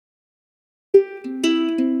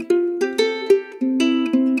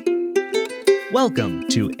Welcome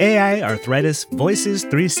to AI Arthritis Voices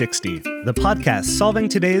 360, the podcast solving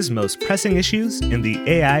today's most pressing issues in the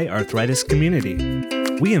AI arthritis community.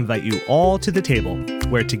 We invite you all to the table,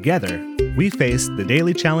 where together we face the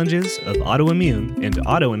daily challenges of autoimmune and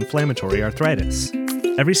autoinflammatory arthritis.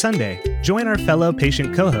 Every Sunday, join our fellow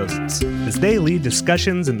patient co-hosts as they lead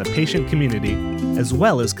discussions in the patient community, as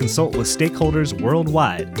well as consult with stakeholders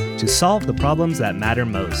worldwide to solve the problems that matter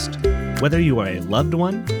most. Whether you are a loved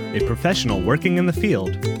one, a professional working in the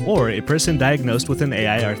field, or a person diagnosed with an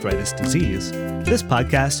AI arthritis disease, this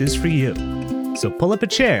podcast is for you. So pull up a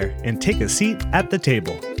chair and take a seat at the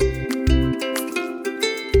table.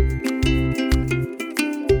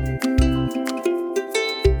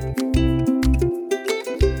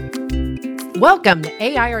 Welcome to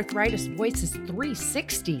AI Arthritis Voices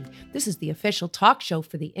 360. This is the official talk show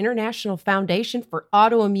for the International Foundation for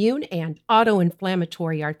Autoimmune and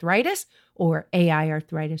Autoinflammatory Arthritis, or AI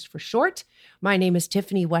Arthritis for short. My name is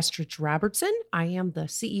Tiffany Westridge Robertson. I am the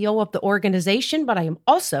CEO of the organization, but I am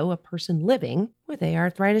also a person living with AI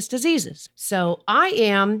arthritis diseases. So I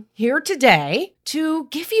am here today to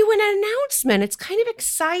give you an announcement. It's kind of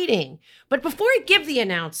exciting. But before I give the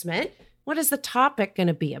announcement, what is the topic going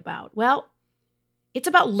to be about? Well, it's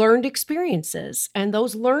about learned experiences, and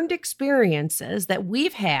those learned experiences that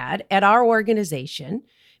we've had at our organization,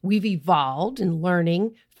 we've evolved in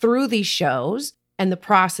learning through these shows and the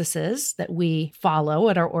processes that we follow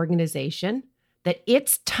at our organization, that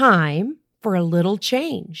it's time for a little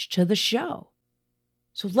change to the show.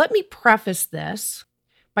 So let me preface this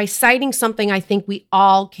by citing something I think we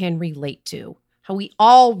all can relate to, how we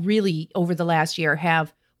all really over the last year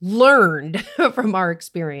have learned from our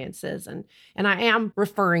experiences. And I am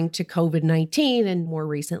referring to COVID-19 and more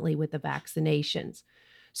recently with the vaccinations.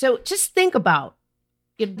 So just think about,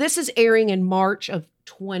 if this is airing in March of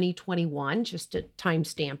 2021, just to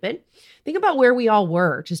timestamp it, think about where we all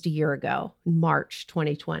were just a year ago in March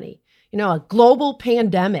 2020. A global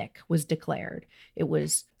pandemic was declared. It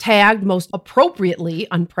was tagged most appropriately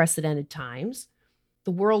unprecedented times. The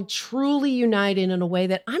world truly united in a way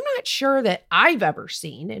that I'm not sure that I've ever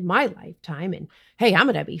seen in my lifetime. And hey, I'm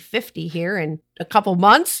going to be 50 here in a couple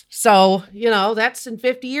months. So, that's in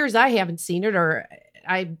 50 years. I haven't seen it, or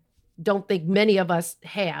I don't think many of us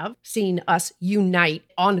have seen us unite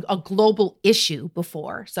on a global issue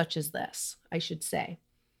before, such as this, I should say.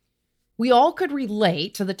 We all could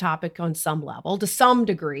relate to the topic on some level, to some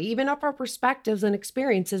degree, even if our perspectives and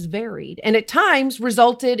experiences varied, and at times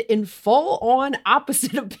resulted in full-on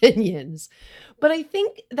opposite opinions. But I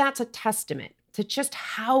think that's a testament to just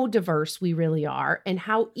how diverse we really are and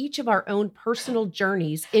how each of our own personal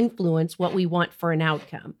journeys influence what we want for an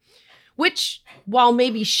outcome, which, while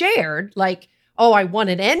maybe shared, like, oh, I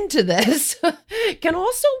want an end to this, can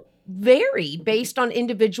also vary based on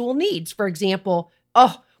individual needs. For example,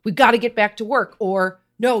 we've got to get back to work, or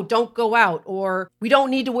no, don't go out, or we don't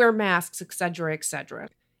need to wear masks, et cetera, et cetera.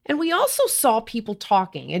 And we also saw people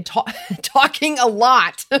talking and talking a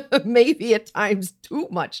lot, maybe at times too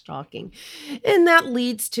much talking. And that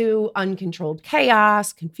leads to uncontrolled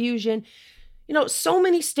chaos, confusion. So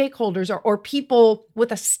many stakeholders or people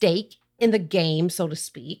with a stake in the game, so to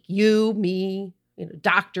speak, you, me,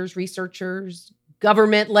 doctors, researchers,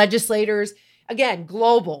 government, legislators, again,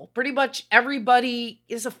 global, pretty much everybody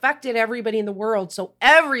is affected, everybody in the world. So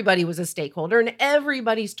everybody was a stakeholder and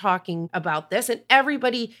everybody's talking about this, and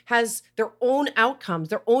everybody has their own outcomes,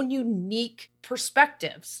 their own unique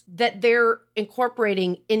perspectives that they're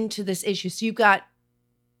incorporating into this issue. So you've got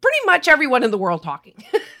pretty much everyone in the world talking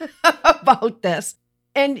about this.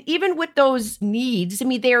 And even with those needs,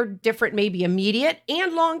 they're different, maybe immediate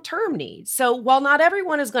and long-term needs. So while not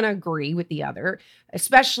everyone is going to agree with the other,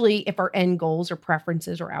 especially if our end goals or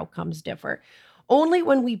preferences or outcomes differ, only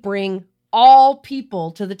when we bring all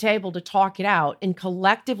people to the table to talk it out and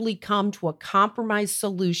collectively come to a compromise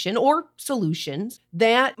solution or solutions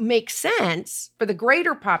that make sense for the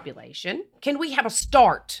greater population can we have a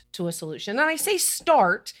start to a solution. And I say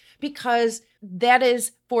start because that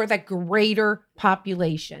is for the greater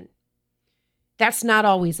population. That's not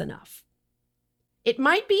always enough. It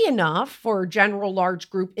might be enough for general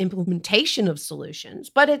large group implementation of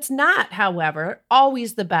solutions, but it's not, however,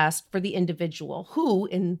 always the best for the individual who,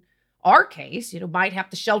 in our case, might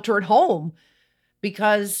have to shelter at home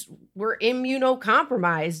because we're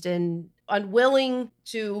immunocompromised and unwilling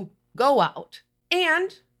to go out.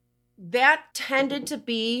 And that tended to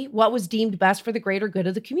be what was deemed best for the greater good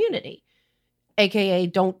of the community. AKA,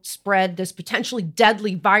 don't spread this potentially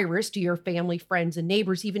deadly virus to your family, friends, and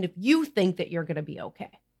neighbors, even if you think that you're going to be okay.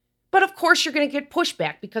 But of course, you're going to get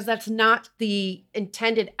pushback because that's not the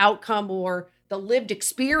intended outcome or the lived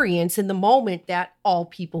experience in the moment that all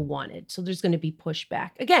people wanted. So there's going to be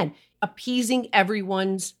pushback. Again, appeasing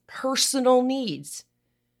everyone's personal needs.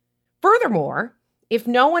 Furthermore, if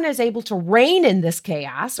no one is able to rein in this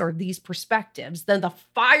chaos or these perspectives, then the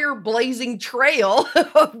fire-blazing trail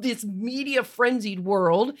of this media-frenzied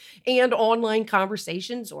world and online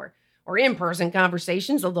conversations or in-person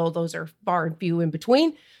conversations, although those are far and few in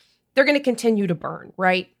between, they're going to continue to burn,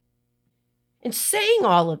 right? In saying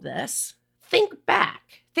all of this, think back.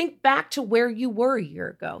 Think back to where you were a year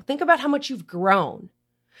ago. Think about how much you've grown.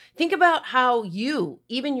 Think about how you,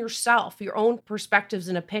 even yourself, your own perspectives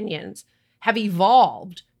and opinions have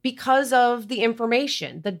evolved because of the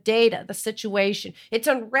information, the data, the situation. It's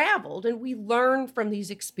unraveled and we learn from these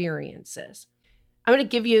experiences. I'm going to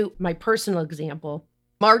give you my personal example.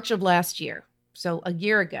 March of last year, so a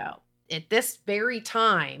year ago, at this very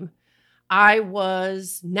time,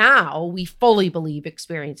 we fully believe,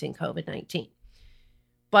 experiencing COVID-19.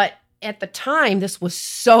 But at the time, this was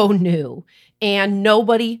so new and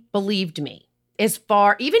nobody believed me.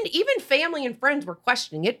 Even family and friends were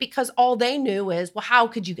questioning it because all they knew is, well, how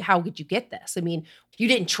could you get this? I mean, you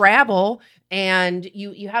didn't travel and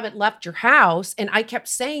you haven't left your house. And I kept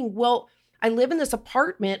saying, well, I live in this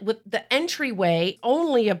apartment with the entryway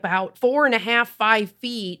only about 4.5, 5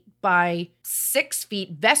 feet by 6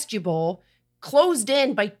 feet vestibule, closed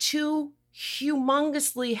in by 2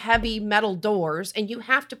 humongously heavy metal doors, and you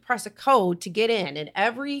have to press a code to get in. And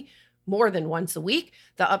more than once a week,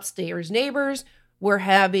 the upstairs neighbors were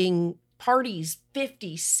having parties,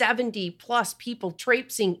 50, 70 plus people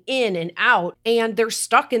traipsing in and out, and they're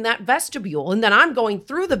stuck in that vestibule. And then I'm going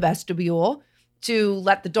through the vestibule to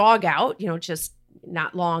let the dog out, just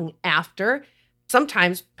not long after,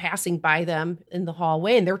 sometimes passing by them in the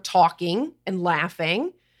hallway, and they're talking and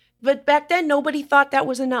laughing. But back then, nobody thought that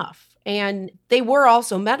was enough. And they were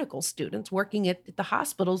also medical students working at the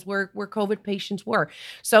hospitals where COVID patients were.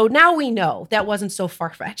 So now we know that wasn't so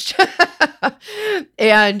far-fetched.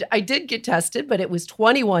 And I did get tested, but it was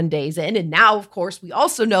 21 days in. And now, of course, we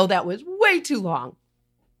also know that was way too long.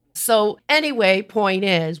 So anyway, point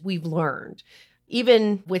is, we've learned.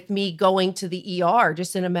 Even with me going to the ER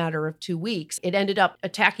just in a matter of 2 weeks, it ended up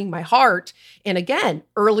attacking my heart. And again,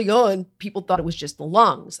 early on, people thought it was just the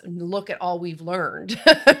lungs. And look at all we've learned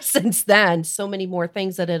since then, so many more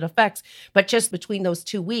things that it affects. But just between those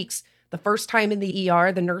 2 weeks, the first time in the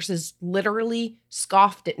ER, the nurses literally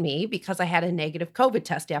scoffed at me because I had a negative COVID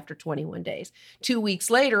test after 21 days. 2 weeks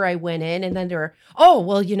later, I went in and then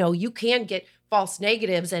you can get false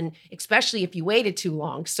negatives, and especially if you waited too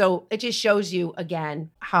long. So it just shows you, again,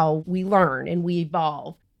 how we learn and we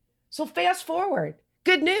evolve. So fast forward,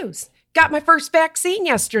 good news. Got my first vaccine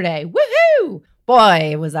yesterday. Woohoo!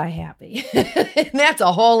 Boy, was I happy. And that's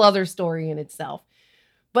a whole other story in itself.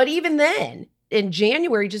 But even then, in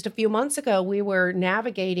January, just a few months ago, we were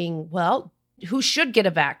navigating, who should get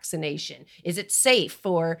a vaccination? Is it safe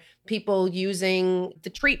for people using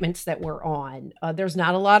the treatments that we're on? There's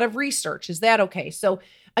not a lot of research. Is that okay? So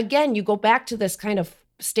again, you go back to this kind of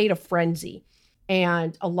state of frenzy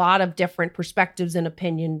and a lot of different perspectives and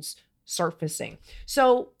opinions surfacing.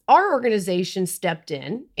 So our organization stepped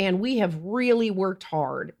in and we have really worked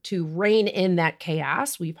hard to rein in that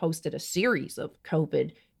chaos. We've hosted a series of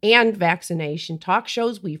COVID and vaccination talk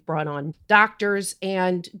shows. We've brought on doctors,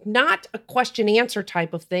 and not a question answer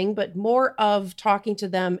type of thing, but more of talking to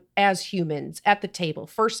them as humans at the table,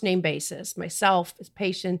 first name basis, myself as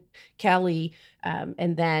patient, Kelly,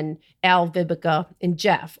 and then Al Vibica and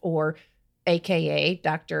Jeff, or AKA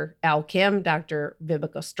Dr. Al Kim, Dr.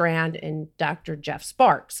 Vibica Strand, and Dr. Jeff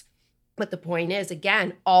Sparks. But the point is,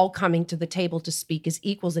 again, all coming to the table to speak as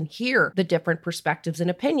equals and hear the different perspectives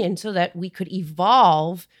and opinions so that we could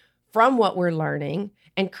evolve from what we're learning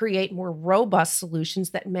and create more robust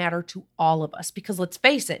solutions that matter to all of us. Because let's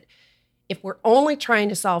face it, if we're only trying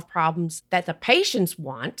to solve problems that the patients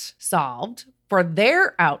want solved for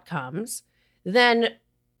their outcomes, then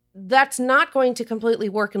that's not going to completely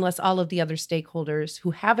work unless all of the other stakeholders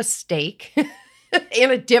who have a stake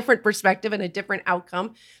and a different perspective and a different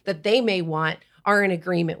outcome that they may want are in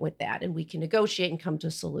agreement with that, and we can negotiate and come to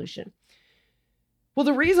a solution. Well,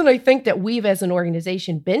 the reason I think that we've as an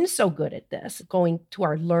organization been so good at this, going to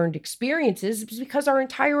our learned experiences, is because our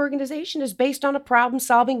entire organization is based on a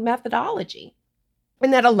problem-solving methodology.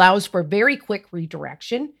 And that allows for very quick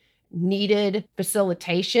redirection, needed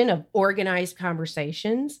facilitation of organized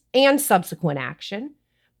conversations, and subsequent action,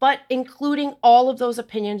 but including all of those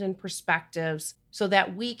opinions and perspectives so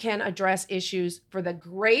that we can address issues for the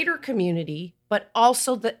greater community, but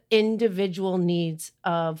also the individual needs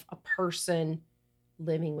of a person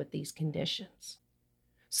living with these conditions.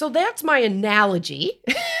 So that's my analogy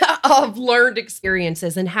of learned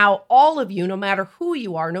experiences and how all of you, no matter who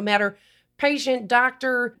you are, no matter patient,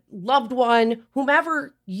 doctor, loved one,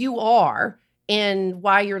 whomever you are, and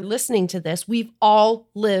why you're listening to this, we've all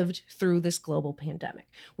lived through this global pandemic.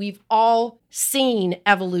 We've all seen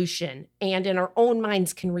evolution and in our own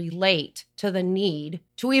minds can relate to the need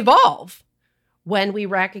to evolve when we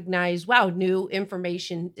recognize, wow, new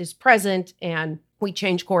information is present and we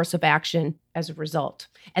change course of action as a result.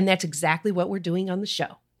 And that's exactly what we're doing on the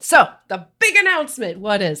show. So the big announcement,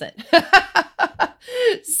 what is it?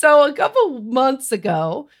 So a couple months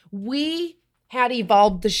ago, we had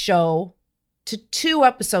evolved the show to 2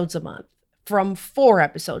 episodes a month from 4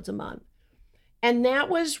 episodes a month. And that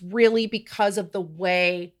was really because of the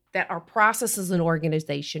way that our process as an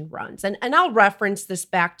organization runs. And I'll reference this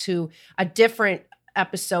back to a different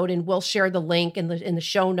episode, and we'll share the link in the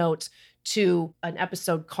show notes to an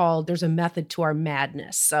episode called There's a Method to Our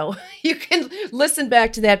Madness. So you can listen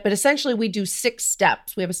back to that. But essentially, we do 6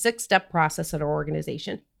 steps. We have a 6-step process at our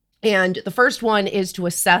organization. And the first one is to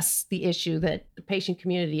assess the issue that the patient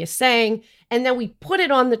community is saying. And then we put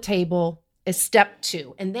it on the table as step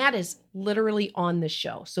 2. And that is literally on the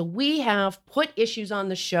show. So we have put issues on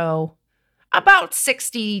the show about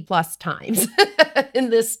 60 plus times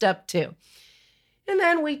in this step 2. And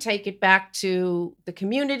then we take it back to the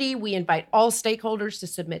community. We invite all stakeholders to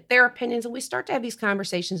submit their opinions, and we start to have these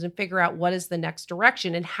conversations and figure out what is the next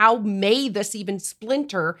direction and how may this even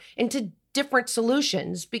splinter into different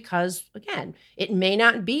solutions, because again, it may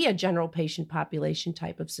not be a general patient population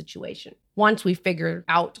type of situation. Once we figure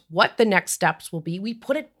out what the next steps will be, we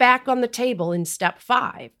put it back on the table in step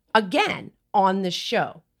 5, again, on the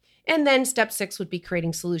show. And then step 6 would be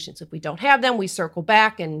creating solutions. If we don't have them, we circle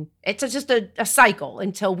back, and it's just a cycle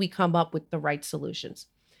until we come up with the right solutions.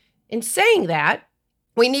 In saying that,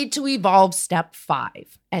 we need to evolve step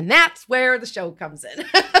 5, and that's where the show comes in.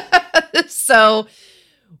 So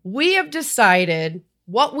we have decided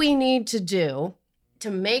what we need to do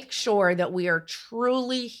to make sure that we are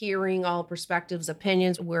truly hearing all perspectives,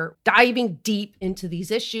 opinions. We're diving deep into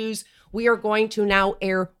these issues. We are going to now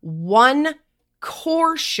air one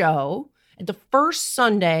core show at the first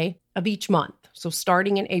Sunday of each month. So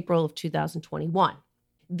starting in April of 2021.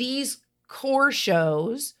 These core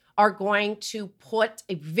shows are going to put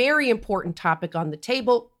a very important topic on the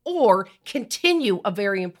table or continue a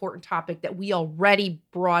very important topic that we already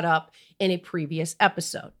brought up in a previous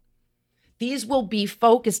episode. These will be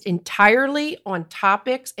focused entirely on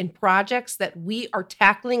topics and projects that we are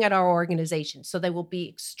tackling at our organization. So they will be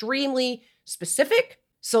extremely specific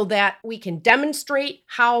so that we can demonstrate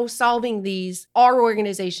how solving these, our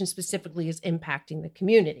organization specifically, is impacting the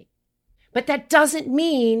community. But that doesn't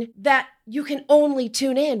mean that you can only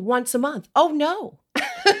tune in once a month. Oh, no.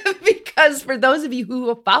 Because for those of you who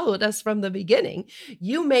have followed us from the beginning,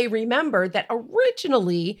 you may remember that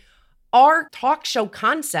originally our talk show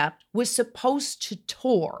concept was supposed to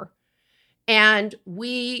tour. And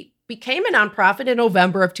we became a nonprofit in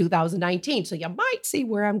November of 2019. So you might see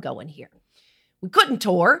where I'm going here. We couldn't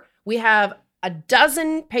tour. We have a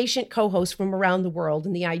dozen patient co-hosts from around the world.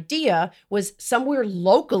 And the idea was somewhere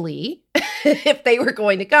locally, if they were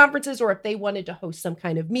going to conferences or if they wanted to host some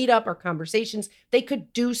kind of meetup or conversations, they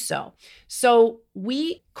could do so. So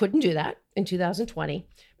we couldn't do that in 2020,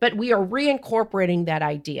 but we are reincorporating that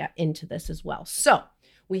idea into this as well. So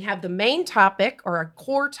we have the main topic or a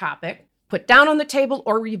core topic put down on the table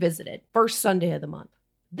or revisited first Sunday of the month.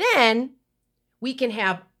 Then we can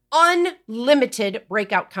have unlimited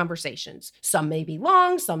breakout conversations. Some may be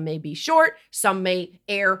long, some may be short, some may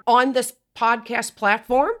air on this podcast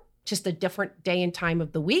platform, just a different day and time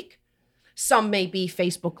of the week. Some may be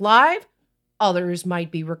Facebook Live. Others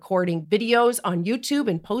might be recording videos on YouTube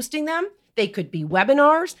and posting them. They could be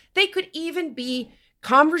webinars. They could even be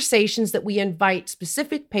conversations that we invite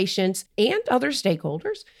specific patients and other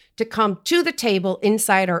stakeholders to come to the table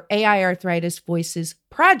inside our AI Arthritis Voices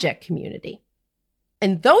project community.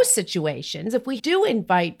 In those situations, if we do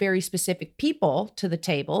invite very specific people to the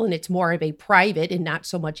table and it's more of a private and not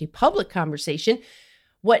so much a public conversation,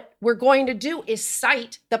 what we're going to do is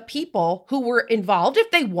cite the people who were involved if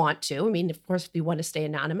they want to. I mean, of course, if you want to stay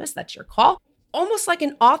anonymous, that's your call. Almost like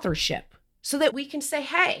an authorship so that we can say,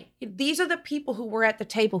 hey, these are the people who were at the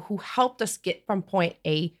table who helped us get from point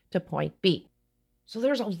A to point B. So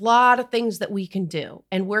there's a lot of things that we can do.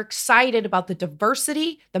 And we're excited about the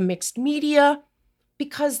diversity, the mixed media,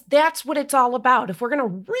 because that's what it's all about. If we're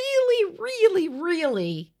going to really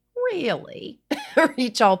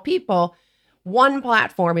reach all people, one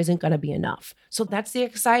platform isn't going to be enough. So that's the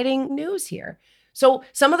exciting news here. So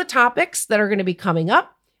some of the topics that are going to be coming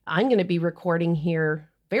up, I'm going to be recording here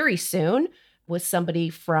very soon with somebody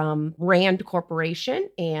from RAND Corporation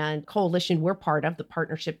and coalition we're part of, the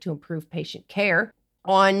Partnership to Improve Patient Care,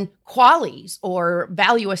 on QALYs or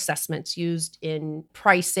value assessments used in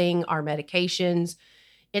pricing our medications.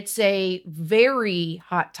 It's a very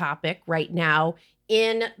hot topic right now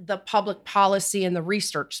in the public policy and the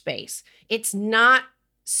research space. It's not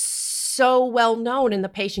so well known in the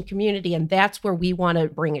patient community, and that's where we want to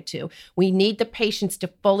bring it to. We need the patients to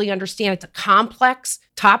fully understand it's a complex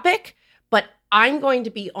topic, but I'm going to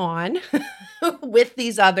be on with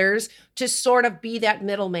these others to sort of be that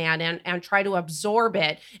middleman and try to absorb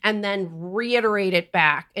it and then reiterate it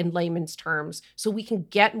back in layman's terms so we can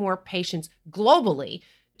get more patients globally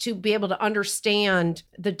to be able to understand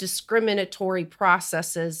the discriminatory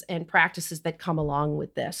processes and practices that come along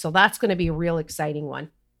with this. So that's going to be a real exciting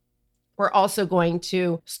one. We're also going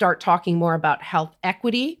to start talking more about health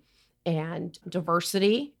equity and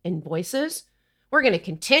diversity in voices. We're going to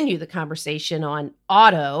continue the conversation on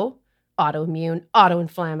autoimmune,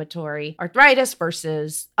 autoinflammatory arthritis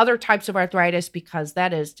versus other types of arthritis, because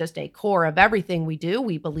that is just a core of everything we do.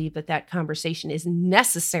 We believe that conversation is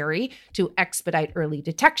necessary to expedite early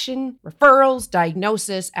detection, referrals,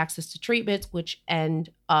 diagnosis, access to treatments, which end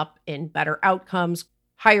up in better outcomes,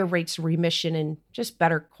 higher rates of remission, and just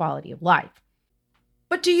better quality of life.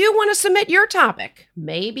 But do you want to submit your topic?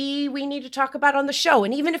 Maybe we need to talk about on the show.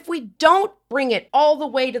 And even if we don't bring it all the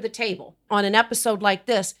way to the table on an episode like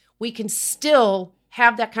this, we can still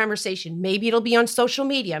have that conversation. Maybe it'll be on social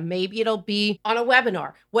media. Maybe it'll be on a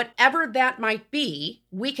webinar. Whatever that might be,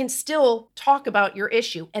 we can still talk about your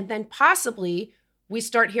issue. And then possibly we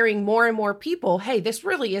start hearing more and more people, hey, this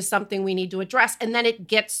really is something we need to address. And then it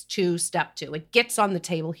gets to step 2. It gets on the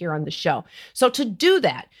table here on the show. So to do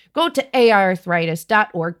that, go to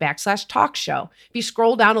aiarthritis.org/talk show. If you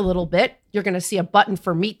scroll down a little bit, you're going to see a button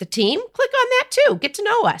for Meet the Team. Click on that too. Get to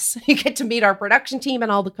know us. You get to meet our production team and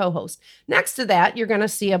all the co-hosts. Next to that, you're going to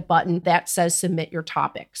see a button that says Submit Your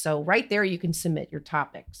Topic. So right there, you can submit your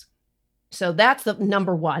topics. So that's the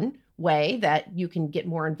number one way that you can get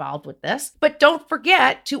more involved with this. But don't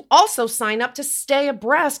forget to also sign up to stay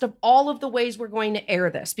abreast of all of the ways we're going to air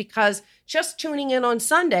this, because just tuning in on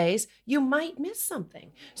Sundays, you might miss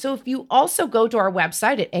something. So if you also go to our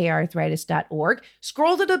website at aiarthritis.org,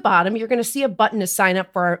 scroll to the bottom, you're going to see a button to sign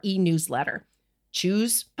up for our e-newsletter.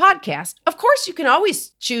 Choose podcast. Of course, you can always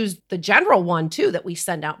choose the general one too that we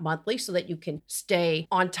send out monthly so that you can stay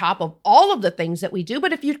on top of all of the things that we do.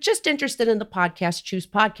 But if you're just interested in the podcast, choose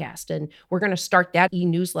podcast. And we're going to start that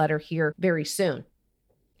e-newsletter here very soon.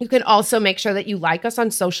 You can also make sure that you like us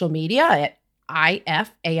on social media at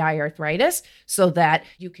AI Arthritis so that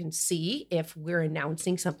you can see if we're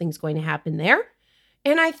announcing something's going to happen there.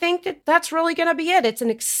 And I think that that's really going to be it. It's an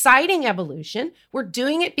exciting evolution. We're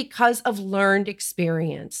doing it because of learned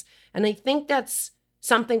experience. And I think that's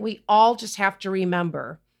something we all just have to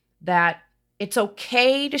remember, that it's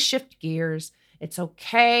okay to shift gears. It's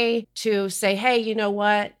okay to say, hey, you know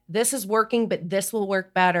what? This is working, but this will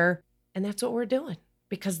work better. And that's what we're doing,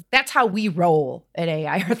 because that's how we roll at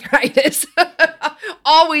AI Arthritis.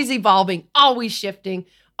 Always evolving, always shifting,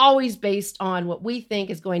 always based on what we think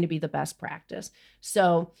is going to be the best practice.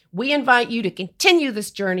 So we invite you to continue this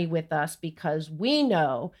journey with us, because we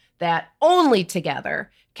know that only together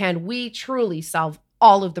can we truly solve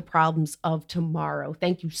all of the problems of tomorrow.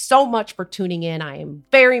 Thank you so much for tuning in. I am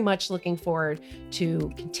very much looking forward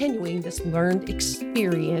to continuing this learned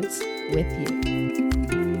experience with you.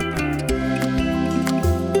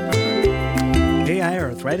 AI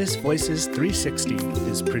Arthritis Voices 360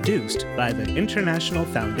 is produced by the International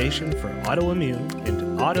Foundation for Autoimmune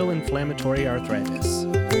and Autoinflammatory Arthritis.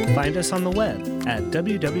 Find us on the web at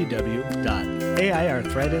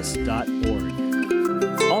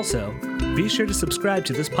www.aiarthritis.org. Also, be sure to subscribe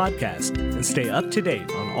to this podcast and stay up to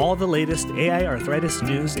date on all the latest AI arthritis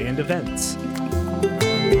news and events.